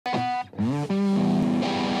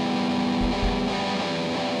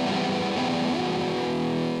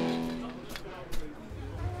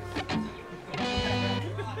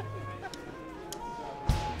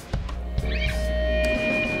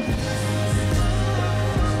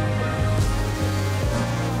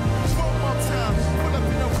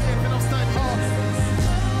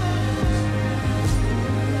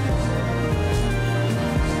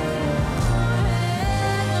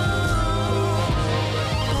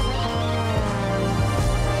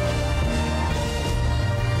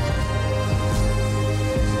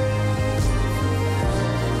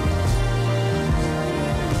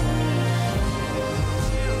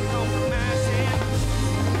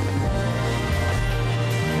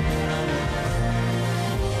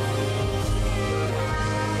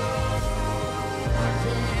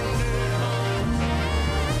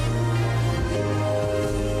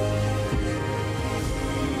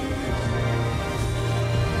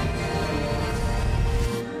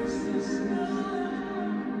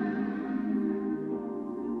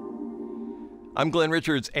I'm Glenn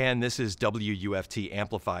Richards, and this is WUFT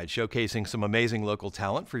Amplified, showcasing some amazing local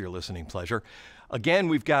talent for your listening pleasure. Again,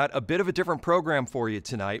 we've got a bit of a different program for you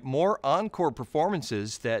tonight. More encore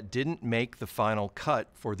performances that didn't make the final cut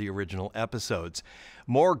for the original episodes.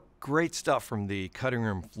 More great stuff from the cutting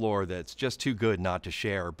room floor that's just too good not to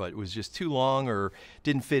share, but it was just too long or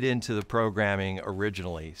didn't fit into the programming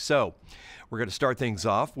originally. So we're going to start things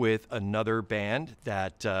off with another band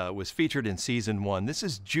that was featured in Season 1. This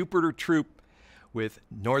is Jupiter Troupe with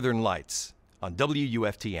Northern Lights on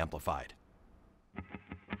WUFT Amplified.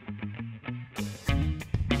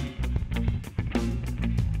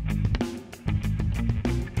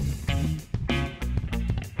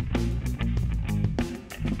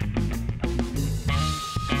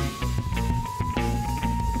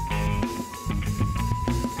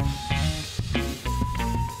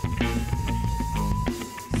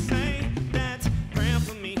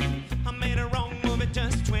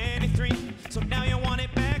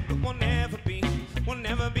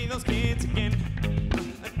 Those kids again.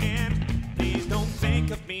 Please don't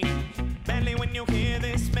think of me badly when you hear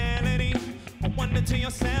this melody. Or wonder to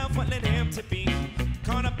yourself what led him to be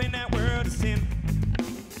caught up in that world of sin.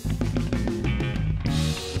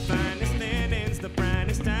 The finest linens, the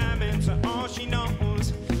brightest diamonds are all she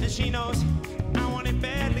knows. And she knows I want it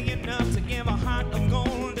badly enough to give a heart of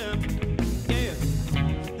gold. Yeah,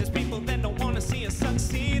 there's people that don't want to see us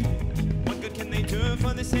succeed. What good can they do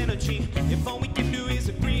for this energy if all we can do is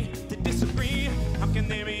agree to disagree? How can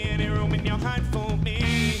there be any room in your heart for me?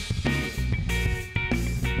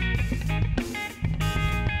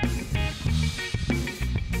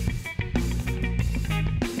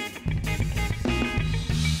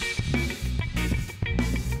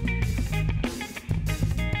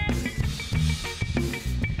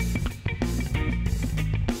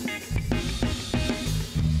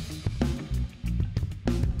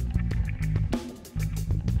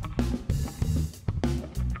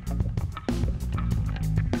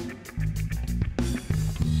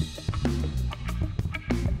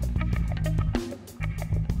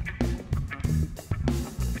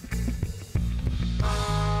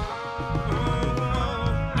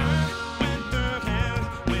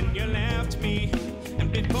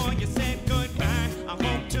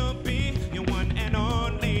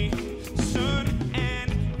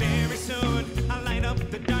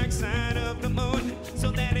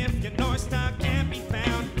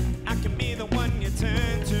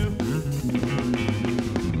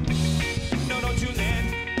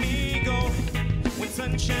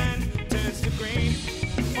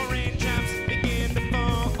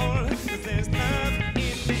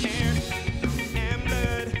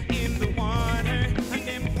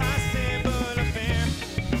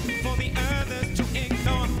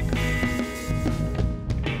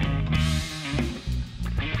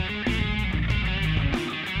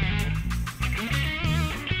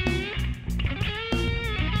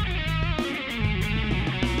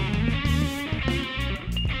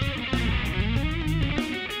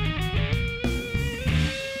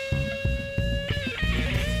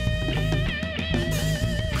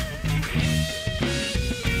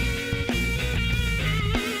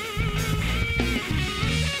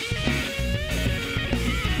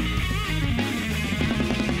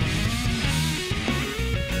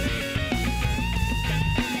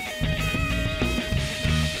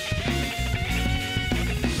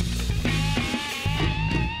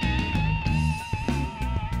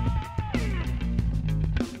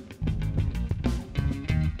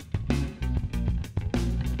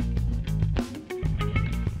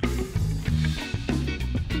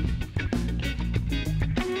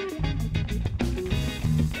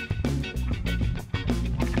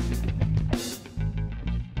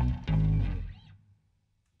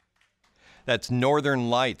 That's Northern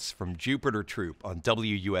Lights from Jupiter Troupe on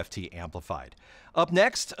WUFT Amplified. Up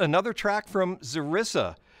next, another track from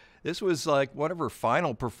Xarissa. This was like one of her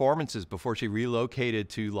final performances before she relocated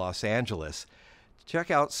to Los Angeles.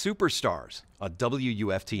 Check out Superstars on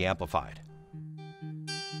WUFT Amplified.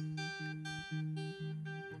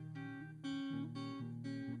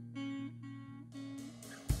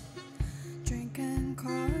 Drinking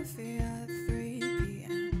coffee at 3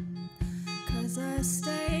 p.m. 'cause I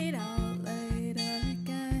stayed out.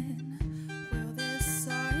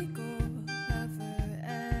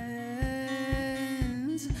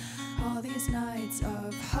 Nights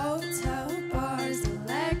of hotel bars,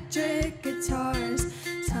 electric guitars,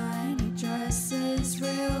 tiny dresses,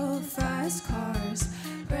 real fast cars,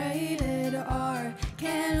 rated R.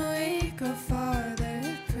 Can we go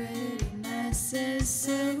farther? Prettiness is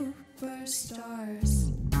superstars.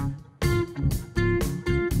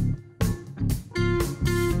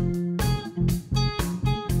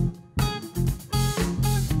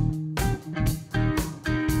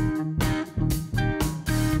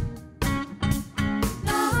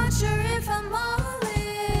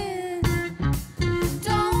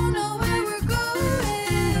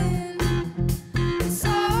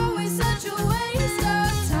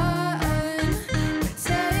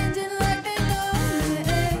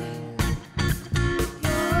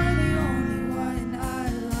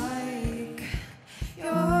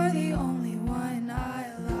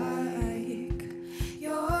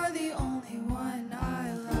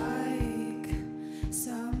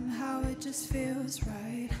 just feels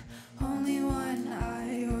right. Only one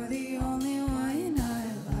I, you're the only one I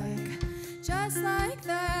like. Just like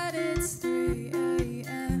that, it's 3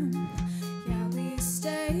 a.m. Yeah, we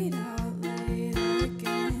stayed out late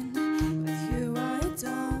again. With you, I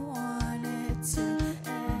don't want it to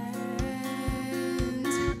end.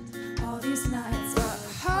 All these nights are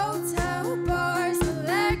hotel bars,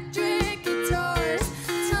 electric guitars,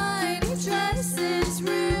 tiny dresses,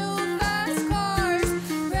 real fast cars,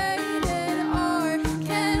 rated R.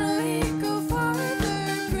 Can we go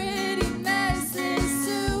farther? Pretty messes,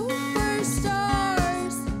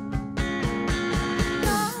 superstars.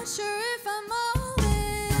 Not sure if I'm all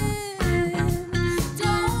in.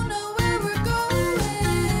 Don't know where we're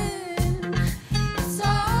going. It's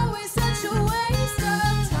always such a waste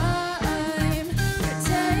of time,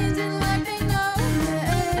 pretending like they know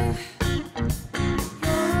it.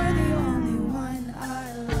 You're the only one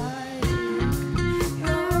I like.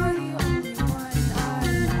 You're the only one I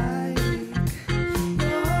like.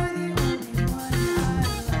 You're the only one I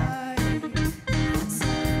like.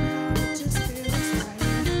 Somehow it just feels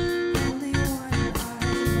right. Only one I,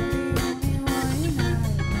 you're the only one I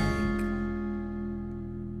like.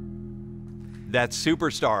 That's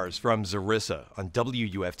Superstars from Xarissa on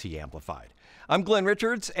WUFT Amplified. I'm Glenn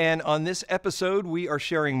Richards, and on this episode, we are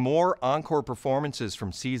sharing more encore performances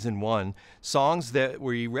from Season 1, songs that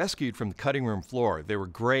we rescued from the cutting room floor. They were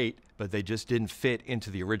great, but they just didn't fit into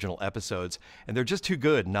the original episodes, and they're just too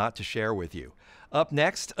good not to share with you. Up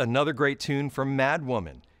next, another great tune from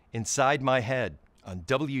MADWOMAN, Inside My Head on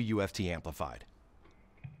WUFT Amplified.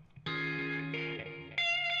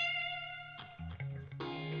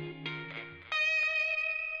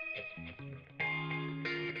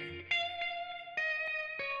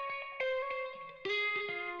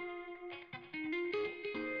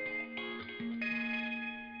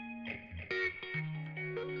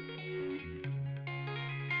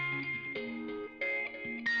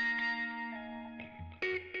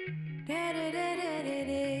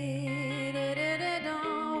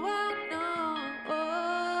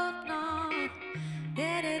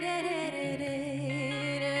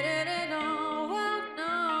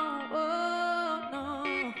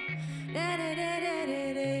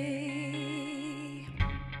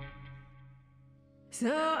 So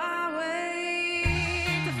I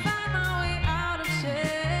wait to find my way out of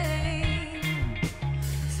shame.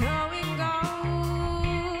 So it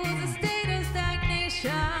goes, a state of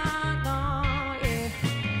stagnation. Oh,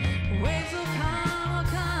 yeah. Waves will come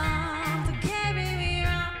to carry me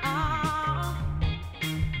round.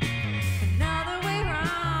 Another way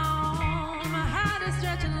round. My heart is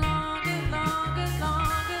stretching longer, longer,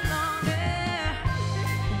 longer, longer.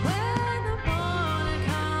 When the morning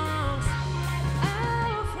comes, I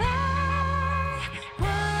will fly.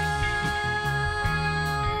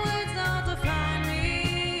 Words don't define me.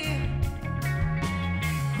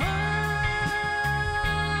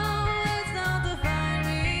 Words don't define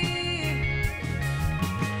me.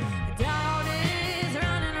 Doubt is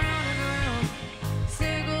running round and round,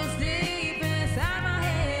 circles deep inside my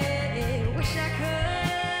head. Wish I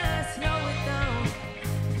could slow it down,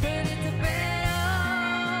 put it to bed.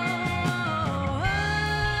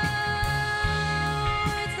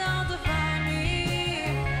 Words don't define me.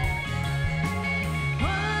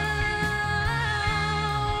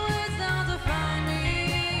 Words don't define me.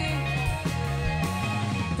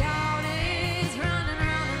 Doubt is running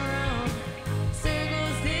round and round,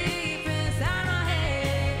 circles deep inside my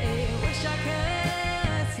head. Wish I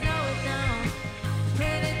could slow it down,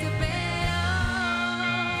 put it to bed.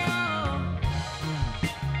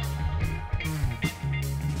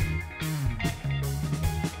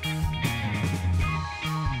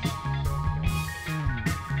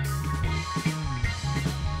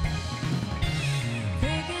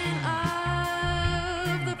 Picking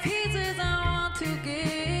up the pieces I want to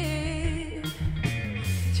give.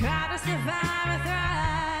 Try to survive and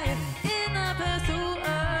thrive in the pursuit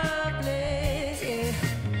of bliss. Yeah.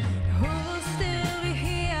 Who will still be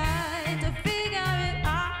here to figure it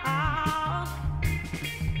out?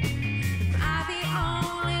 Am I the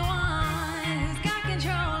only one who's got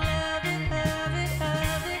control of it, of it,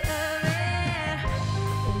 of it, of it?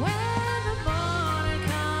 When the morning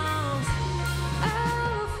comes, I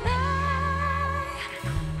will fly.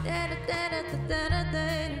 Da da da da da da da da.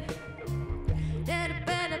 Da da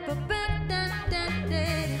da da da da.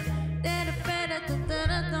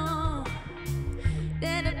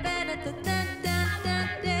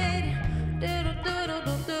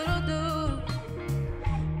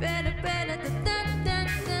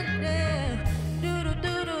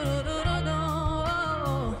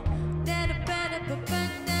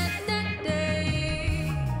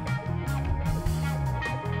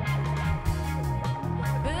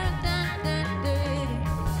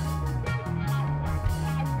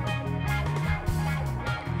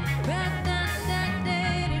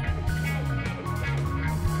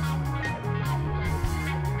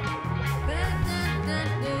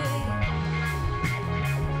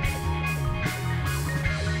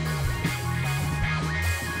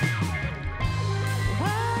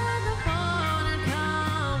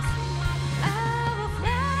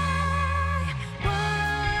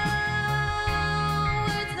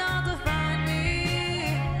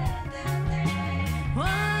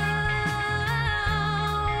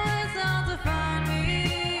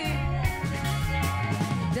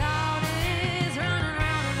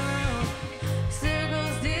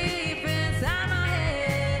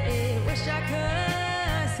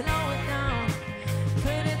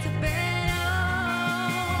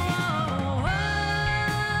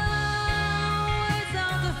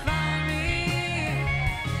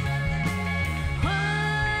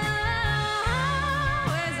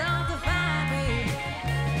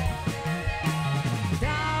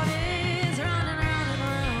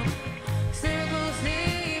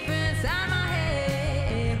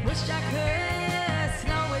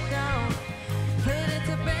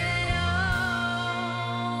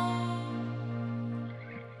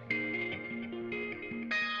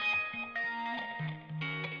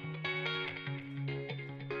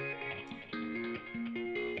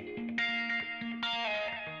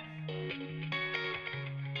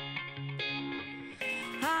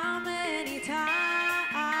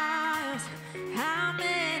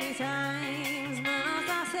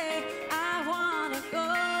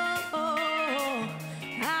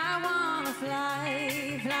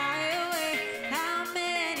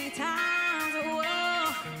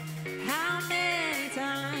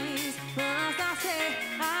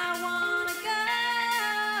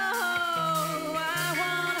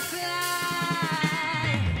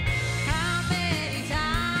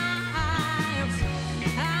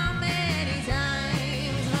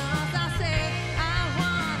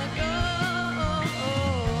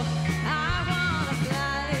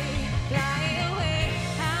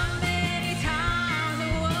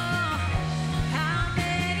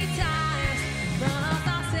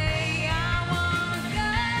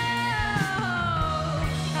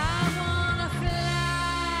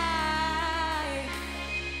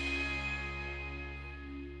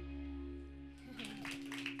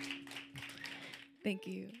 Thank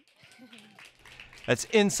you. That's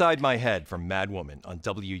Inside My Head from MADWOMAN on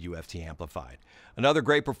WUFT Amplified. Another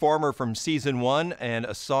great performer from season 1 and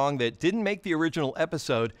a song that didn't make the original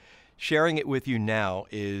episode. Sharing it with you now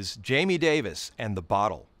is Jamie Davis and The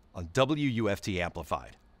Bottle on WUFT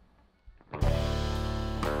Amplified.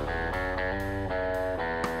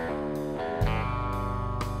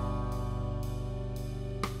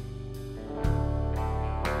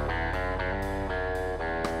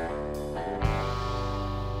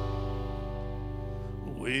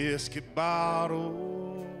 Whiskey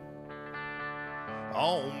bottle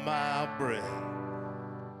on my breath.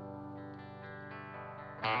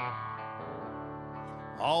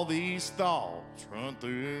 All these thoughts run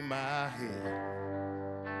through my head.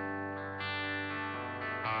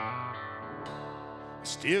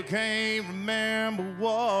 Still can't remember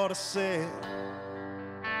what I said,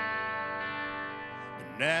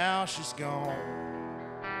 but now she's gone,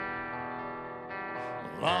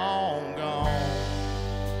 long gone.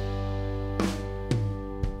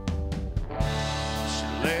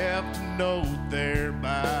 Left a note there by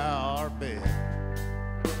our bed.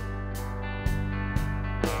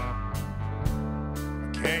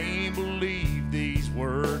 I can't believe these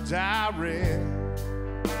words I read.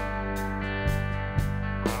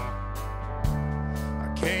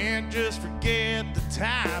 I can't just forget the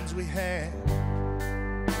times we had.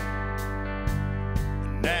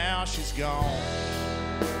 And now she's gone,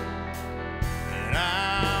 and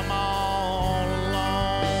I'm all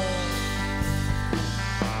alone.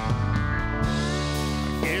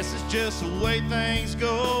 Guess it's just the way things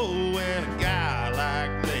go when a guy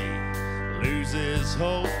like me loses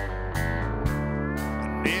hope.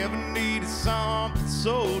 I never needed something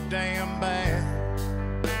so damn bad.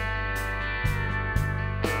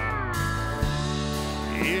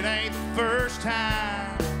 It ain't the first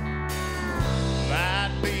time,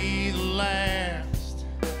 might be the last.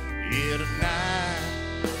 Yeah, tonight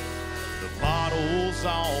the bottle's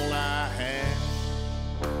all I have.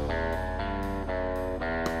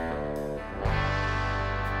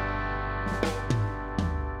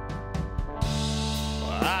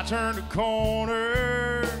 I turned a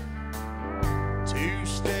corner 2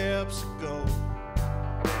 steps ago,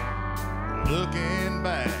 looking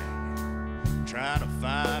back, trying to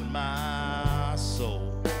find my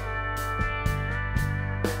soul.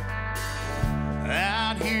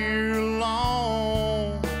 Out here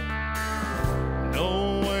alone,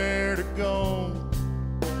 nowhere to go.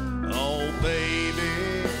 Oh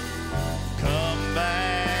baby, come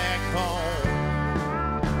back home.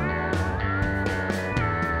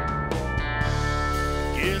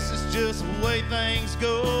 Guess it's just the way things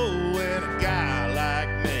go when a guy like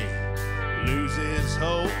me loses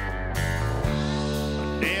hope.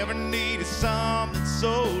 I never needed something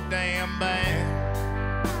so damn bad.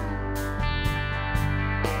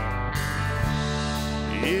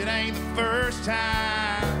 It ain't the first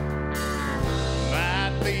time,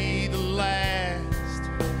 might be the last.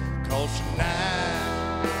 'Cause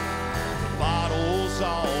tonight the bottle's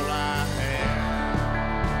all I have.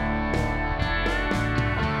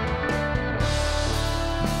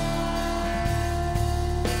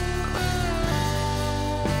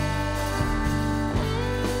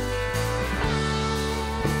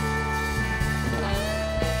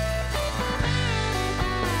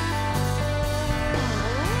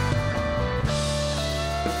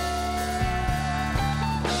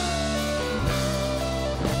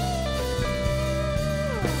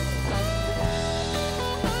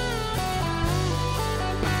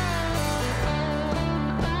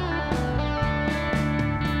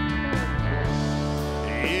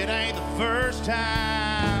 It ain't the first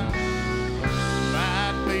time,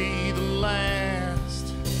 might be the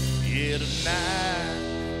last. Yeah, tonight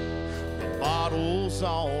the bottle's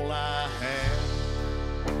all I have.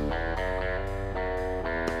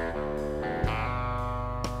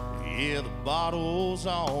 Yeah, the bottle's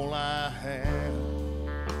all I have.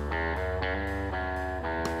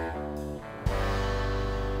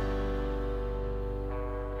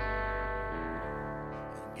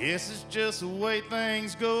 Guess it's just the way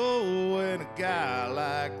things go when a guy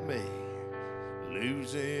like me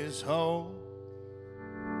loses hope.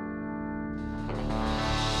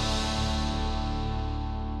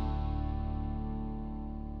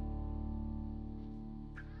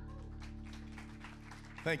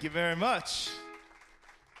 Thank you very much.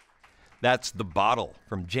 That's The Bottle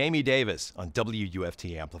from Jamie Davis on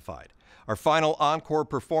WUFT Amplified. Our final encore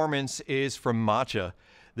performance is from Matcha.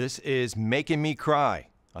 This is Making Me Cry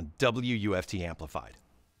on WUFT Amplified.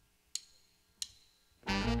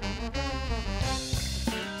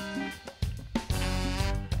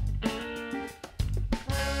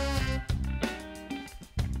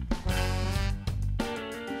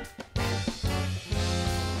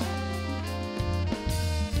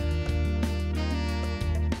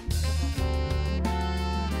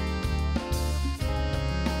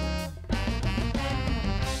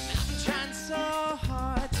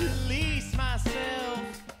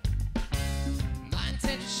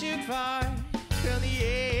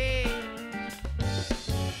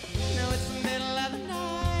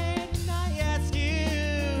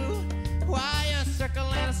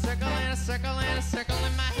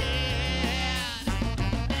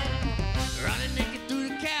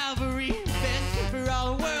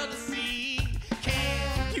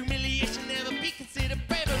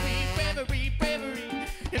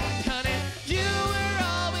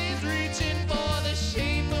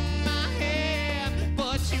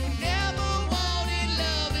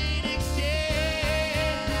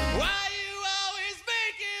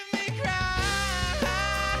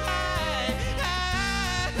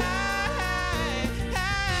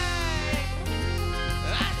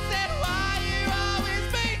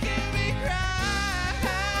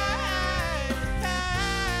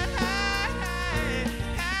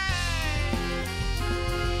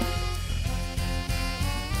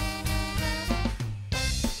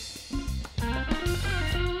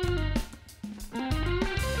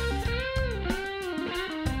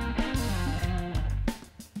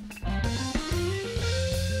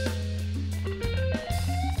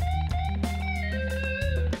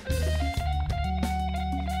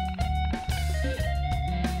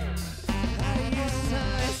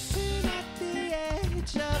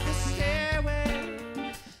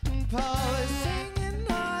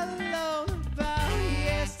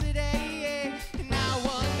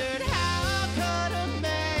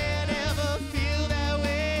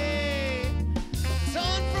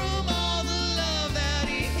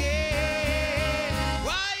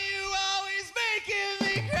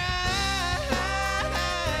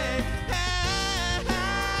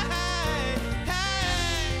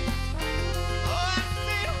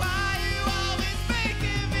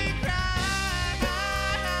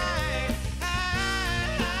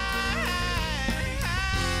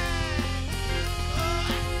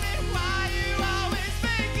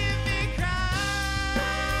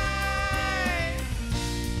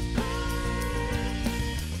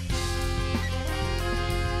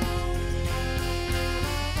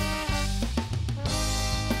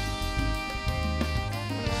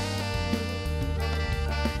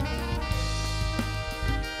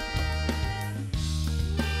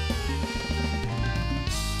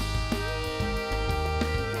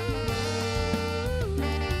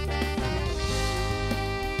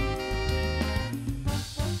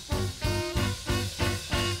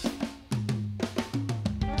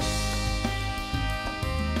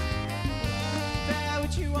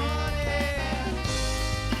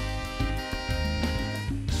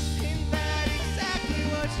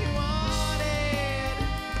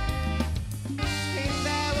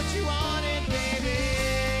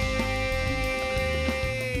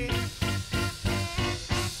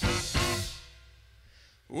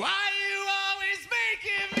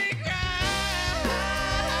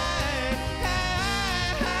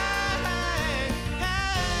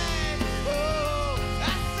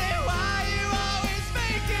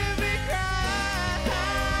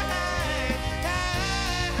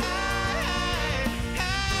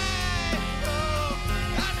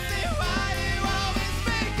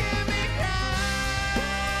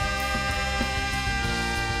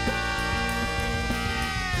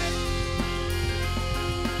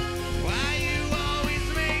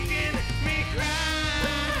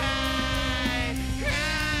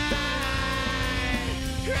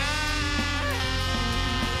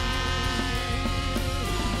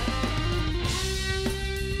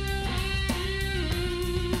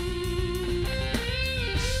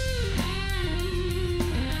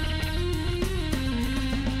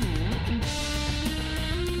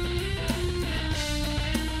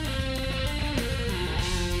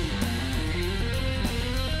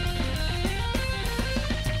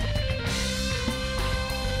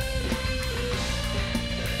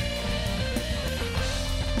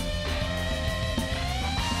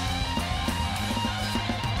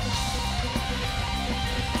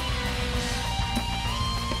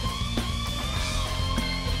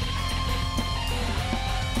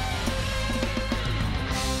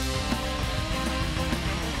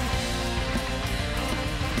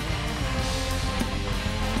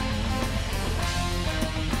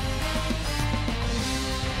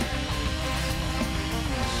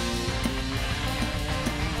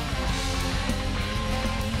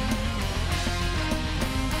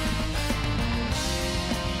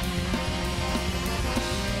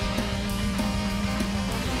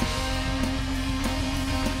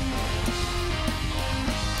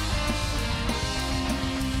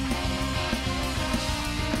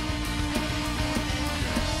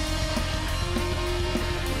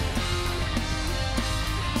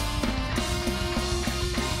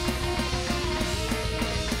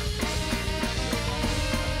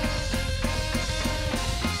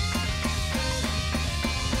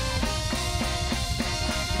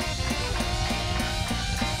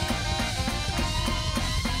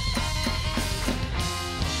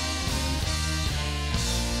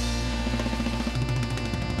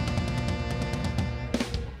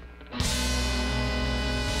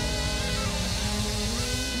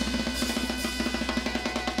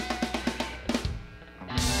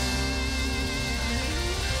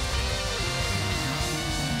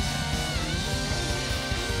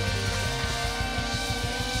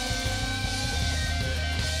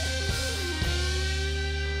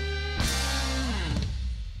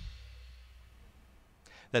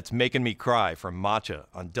 That's Making Me Cry from Matcha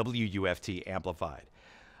on WUFT Amplified.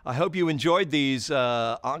 I hope you enjoyed these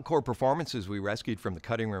encore performances we rescued from the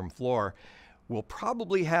cutting room floor. We'll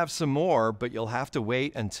probably have some more, but you'll have to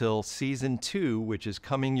wait until season 2, which is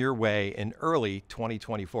coming your way in early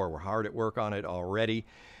 2024. We're hard at work on it already.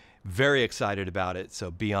 Very excited about it,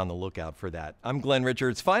 so be on the lookout for that. I'm Glenn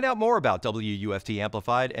Richards. Find out more about WUFT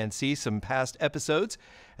Amplified and see some past episodes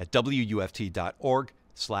at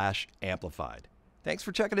wuft.org/amplified. Thanks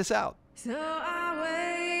for checking us out. So I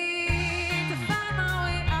wait to find my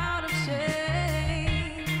way out of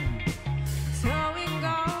shame. So it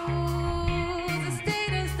goes, a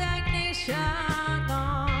state of stagnation.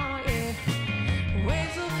 Oh, yeah.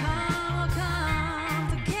 Waves will come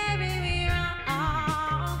to carry me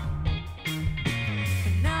round.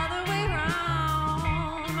 Another way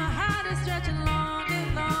round. My heart is stretching longer,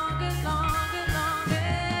 longer, longer,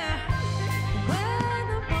 longer. When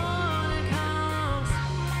the morning comes,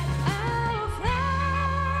 I will fly.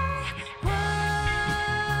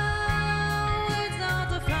 Words don't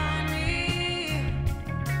define me.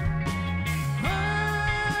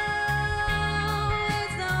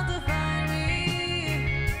 Words don't define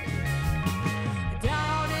me.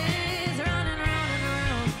 Doubt is running round and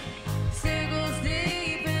round, circles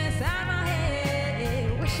deep inside my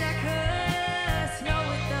head. Wish I could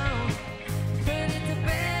slow it down, put it to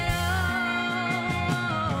bed.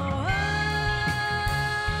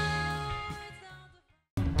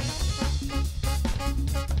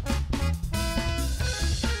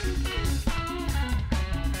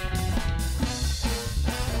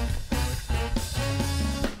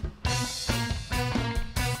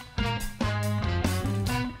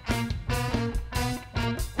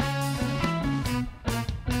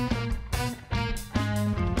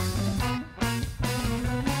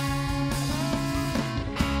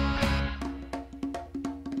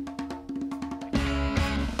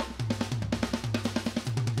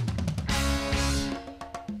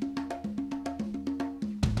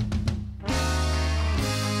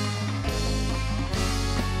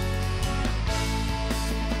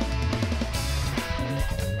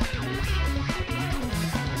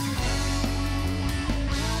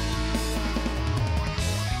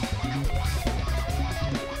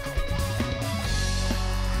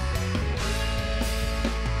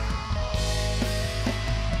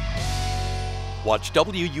 Watch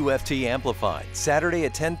WUFT Amplified Saturday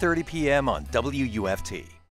at 10:30 p.m. on WUFT.